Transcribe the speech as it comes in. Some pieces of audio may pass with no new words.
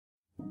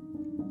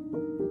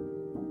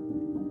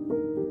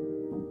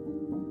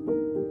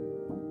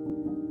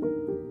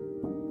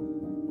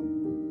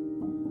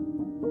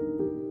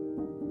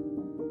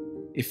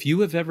If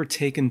you have ever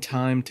taken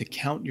time to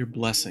count your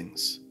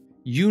blessings,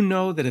 you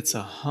know that it's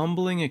a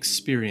humbling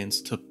experience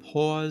to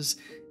pause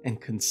and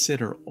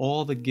consider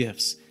all the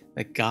gifts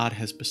that God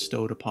has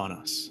bestowed upon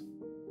us.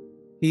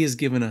 He has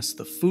given us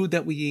the food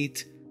that we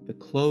eat, the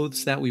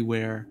clothes that we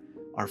wear,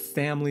 our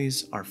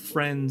families, our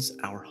friends,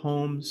 our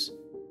homes,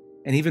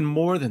 and even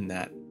more than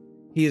that,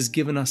 He has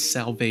given us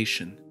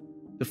salvation,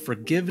 the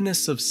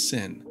forgiveness of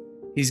sin.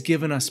 He's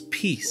given us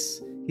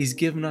peace. He's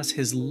given us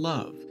His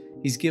love.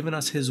 He's given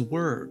us His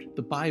Word,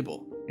 the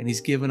Bible, and He's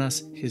given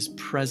us His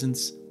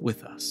presence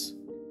with us.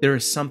 There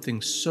is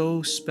something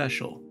so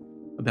special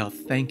about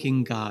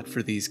thanking God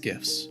for these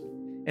gifts.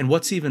 And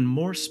what's even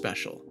more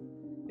special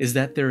is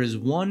that there is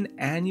one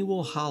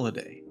annual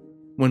holiday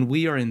when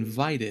we are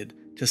invited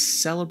to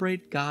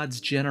celebrate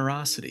God's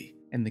generosity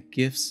and the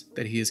gifts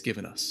that He has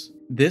given us.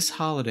 This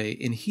holiday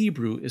in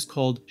Hebrew is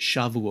called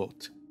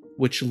Shavuot,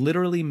 which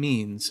literally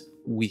means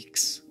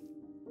weeks.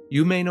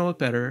 You may know it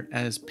better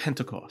as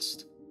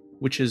Pentecost,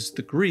 which is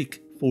the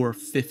Greek for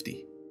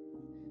 50.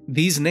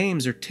 These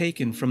names are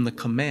taken from the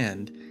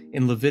command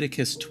in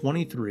Leviticus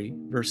 23,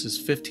 verses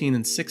 15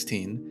 and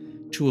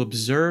 16, to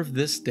observe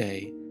this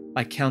day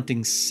by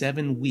counting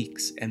 7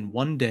 weeks and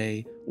 1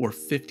 day or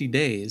 50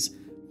 days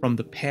from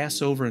the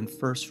Passover and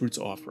first fruits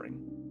offering.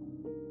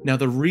 Now,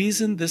 the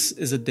reason this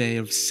is a day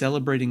of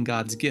celebrating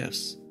God's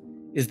gifts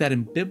is that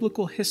in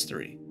biblical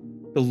history,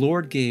 the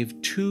Lord gave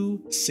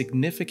 2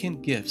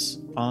 significant gifts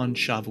on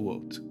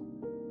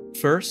Shavuot.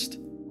 First,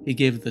 He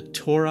gave the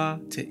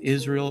Torah to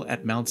Israel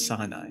at Mount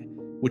Sinai,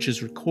 which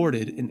is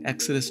recorded in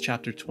Exodus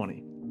chapter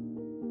 20.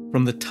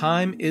 From the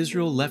time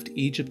Israel left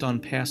Egypt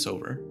on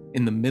Passover,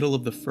 in the middle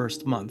of the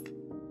first month,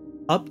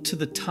 up to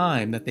the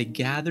time that they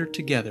gathered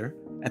together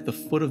at the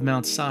foot of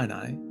Mount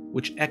Sinai,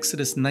 which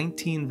Exodus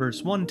 19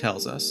 verse 1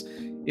 tells us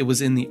it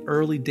was in the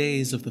early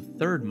days of the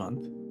 3rd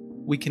month,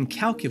 we can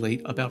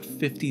calculate about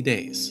 50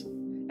 days.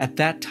 At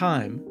that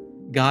time,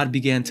 God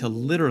began to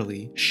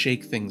literally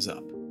shake things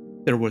up.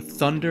 There were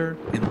thunder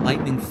and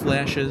lightning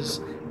flashes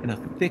and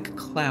a thick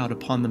cloud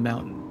upon the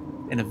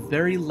mountain and a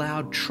very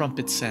loud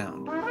trumpet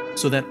sound,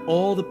 so that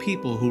all the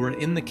people who were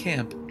in the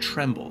camp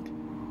trembled.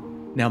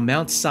 Now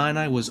Mount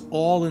Sinai was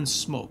all in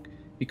smoke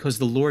because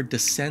the Lord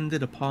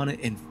descended upon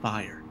it in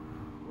fire,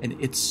 and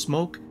its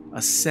smoke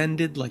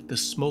ascended like the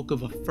smoke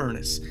of a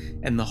furnace,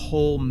 and the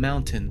whole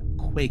mountain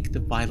quaked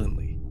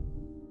violently.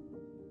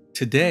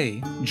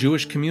 Today,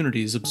 Jewish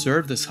communities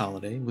observe this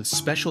holiday with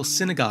special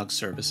synagogue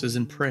services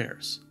and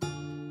prayers.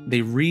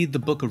 They read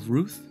the book of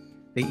Ruth,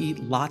 they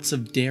eat lots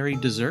of dairy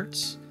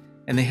desserts,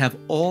 and they have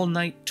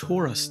all-night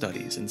Torah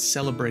studies and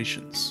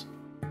celebrations.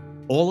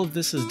 All of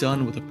this is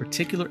done with a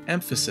particular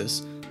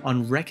emphasis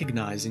on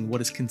recognizing what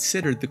is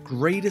considered the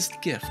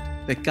greatest gift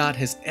that God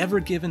has ever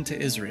given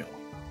to Israel,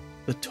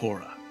 the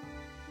Torah.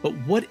 But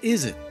what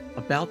is it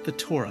about the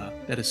Torah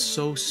that is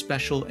so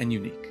special and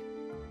unique?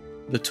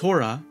 The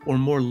Torah, or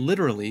more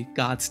literally,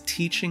 God's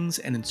teachings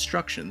and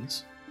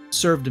instructions,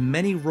 served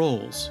many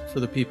roles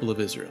for the people of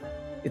Israel.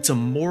 It's a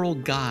moral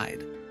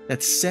guide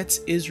that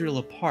sets Israel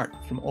apart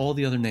from all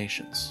the other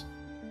nations.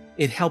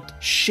 It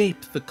helped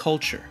shape the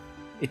culture.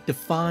 It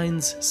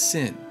defines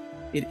sin.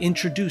 It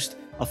introduced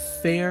a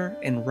fair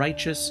and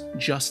righteous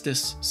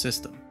justice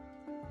system.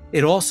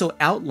 It also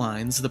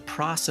outlines the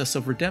process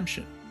of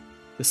redemption.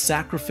 The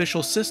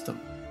sacrificial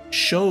system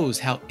shows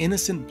how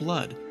innocent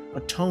blood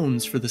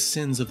atones for the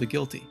sins of the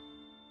guilty.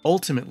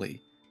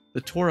 Ultimately,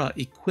 the Torah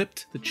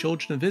equipped the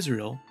children of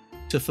Israel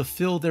to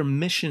fulfill their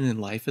mission in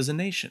life as a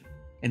nation.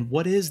 And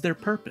what is their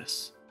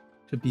purpose?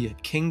 To be a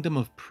kingdom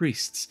of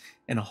priests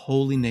and a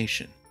holy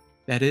nation.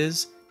 That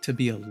is, to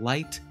be a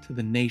light to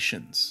the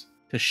nations,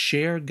 to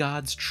share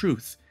God's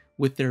truth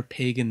with their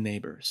pagan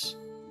neighbors.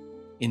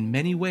 In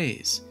many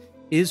ways,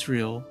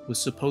 Israel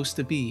was supposed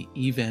to be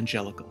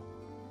evangelical.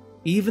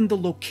 Even the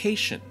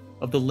location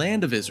of the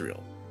land of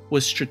Israel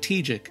was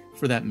strategic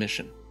for that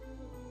mission.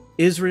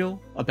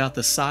 Israel, about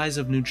the size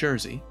of New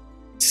Jersey,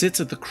 sits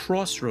at the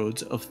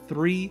crossroads of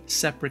 3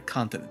 separate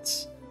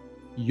continents: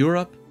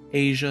 Europe,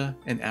 Asia,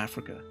 and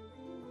Africa.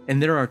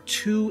 And there are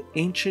 2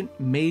 ancient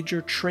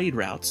major trade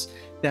routes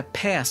that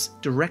pass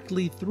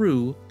directly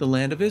through the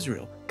land of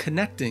Israel,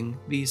 connecting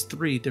these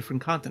 3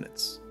 different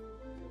continents.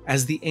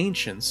 As the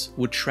ancients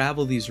would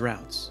travel these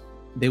routes,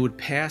 they would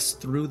pass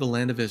through the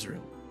land of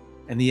Israel,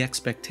 and the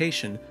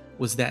expectation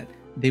was that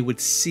they would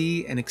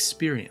see and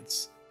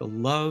experience the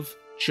love,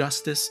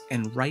 justice,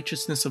 and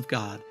righteousness of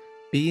God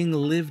being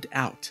lived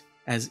out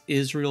as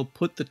Israel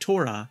put the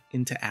Torah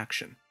into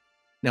action.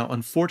 Now,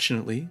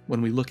 unfortunately,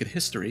 when we look at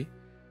history,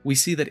 we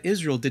see that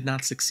Israel did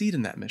not succeed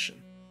in that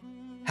mission.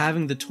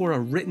 Having the Torah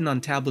written on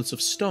tablets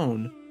of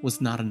stone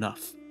was not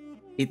enough.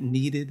 It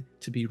needed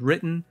to be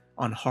written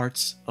on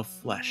hearts of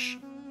flesh.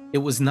 It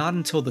was not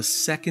until the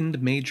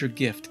second major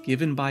gift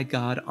given by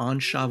God on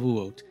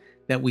Shavuot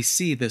that we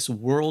see this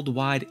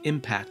worldwide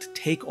impact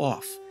take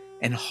off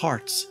and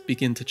hearts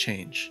begin to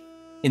change.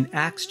 In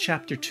Acts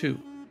chapter 2,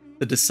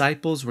 the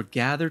disciples were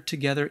gathered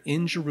together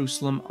in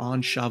Jerusalem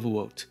on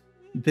Shavuot.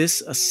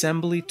 This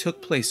assembly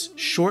took place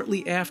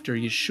shortly after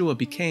Yeshua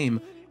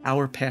became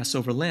our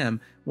Passover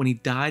lamb, when he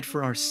died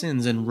for our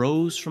sins and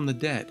rose from the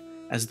dead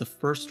as the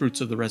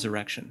firstfruits of the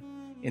resurrection.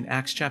 In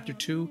Acts chapter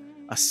 2,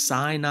 a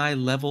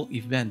Sinai-level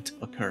event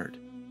occurred.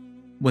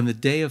 When the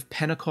day of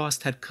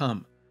Pentecost had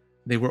come,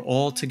 they were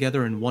all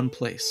together in one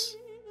place.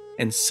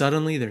 And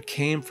suddenly there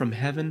came from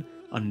heaven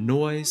a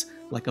noise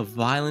like a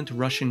violent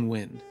rushing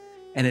wind,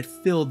 and it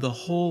filled the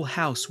whole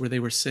house where they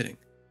were sitting.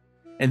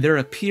 And there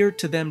appeared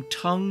to them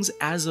tongues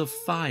as of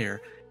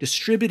fire,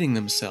 distributing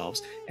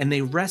themselves, and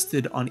they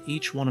rested on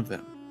each one of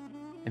them.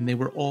 And they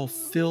were all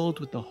filled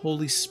with the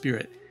Holy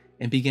Spirit,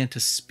 and began to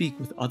speak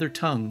with other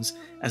tongues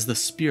as the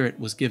Spirit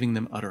was giving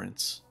them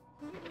utterance.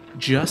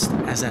 Just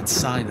as at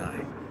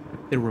Sinai,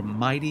 there were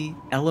mighty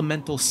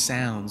elemental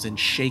sounds and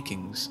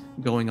shakings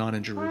going on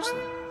in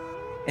Jerusalem.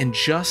 And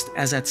just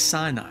as at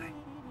Sinai,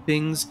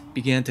 things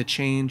began to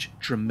change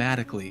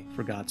dramatically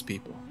for God's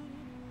people.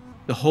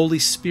 The Holy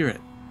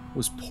Spirit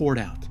was poured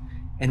out,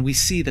 and we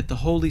see that the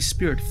Holy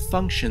Spirit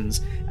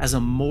functions as a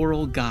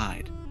moral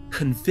guide,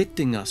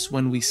 convicting us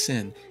when we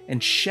sin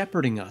and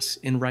shepherding us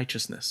in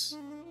righteousness.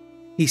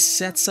 He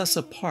sets us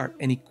apart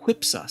and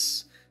equips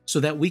us so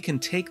that we can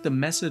take the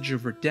message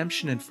of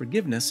redemption and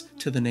forgiveness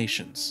to the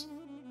nations.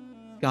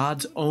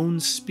 God's own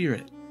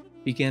Spirit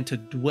began to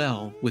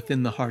dwell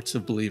within the hearts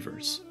of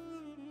believers.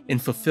 In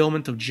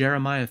fulfillment of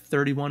Jeremiah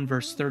 31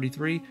 verse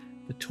 33,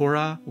 the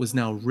Torah was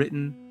now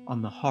written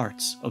on the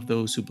hearts of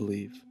those who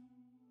believe.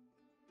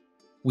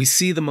 We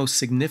see the most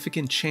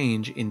significant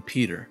change in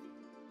Peter,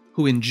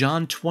 who in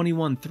John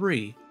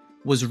 21:3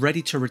 was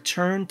ready to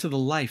return to the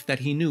life that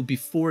he knew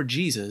before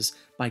Jesus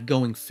by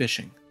going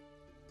fishing.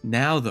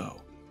 Now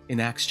though, in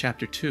Acts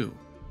chapter 2,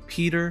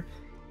 Peter,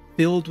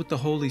 filled with the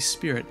Holy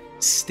Spirit,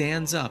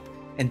 stands up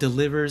and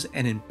delivers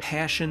an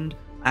impassioned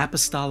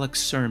apostolic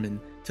sermon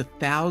to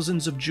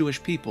thousands of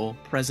Jewish people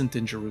present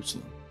in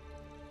Jerusalem.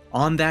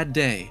 On that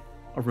day,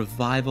 a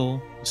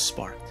revival was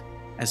sparked,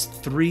 as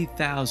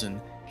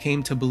 3,000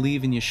 came to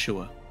believe in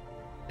Yeshua.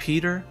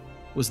 Peter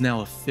was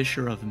now a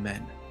fisher of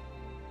men.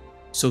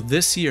 So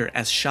this year,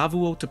 as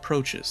Shavuot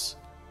approaches,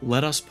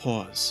 let us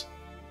pause,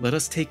 let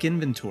us take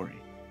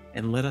inventory,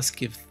 and let us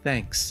give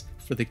thanks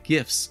for the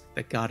gifts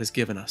that God has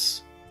given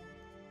us.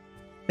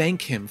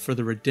 Thank Him for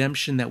the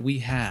redemption that we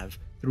have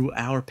through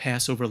our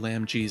Passover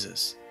Lamb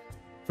Jesus,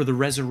 for the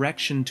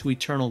resurrection to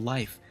eternal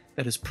life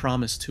that is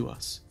promised to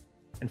us,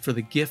 and for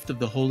the gift of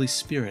the Holy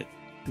Spirit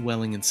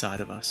dwelling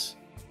inside of us.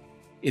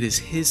 It is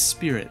His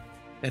Spirit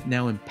that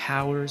now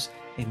empowers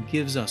and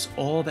gives us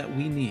all that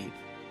we need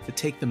to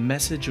take the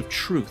message of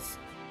truth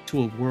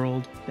to a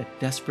world that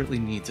desperately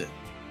needs it,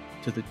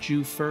 to the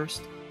Jew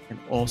first and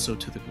also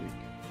to the Greek.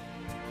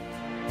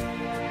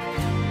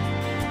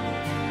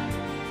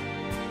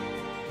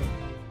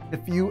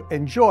 If you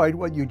enjoyed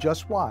what you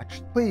just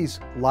watched, please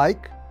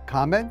like,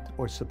 comment,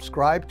 or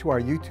subscribe to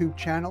our YouTube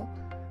channel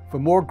for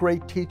more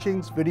great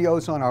teachings,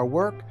 videos on our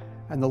work,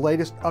 and the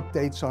latest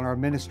updates on our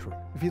ministry.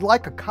 If you'd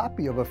like a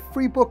copy of a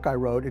free book I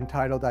wrote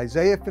entitled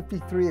Isaiah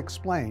 53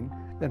 Explained,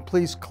 then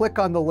please click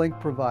on the link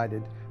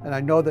provided, and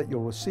I know that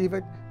you'll receive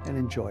it and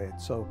enjoy it.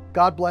 So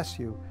God bless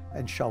you,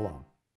 and shalom.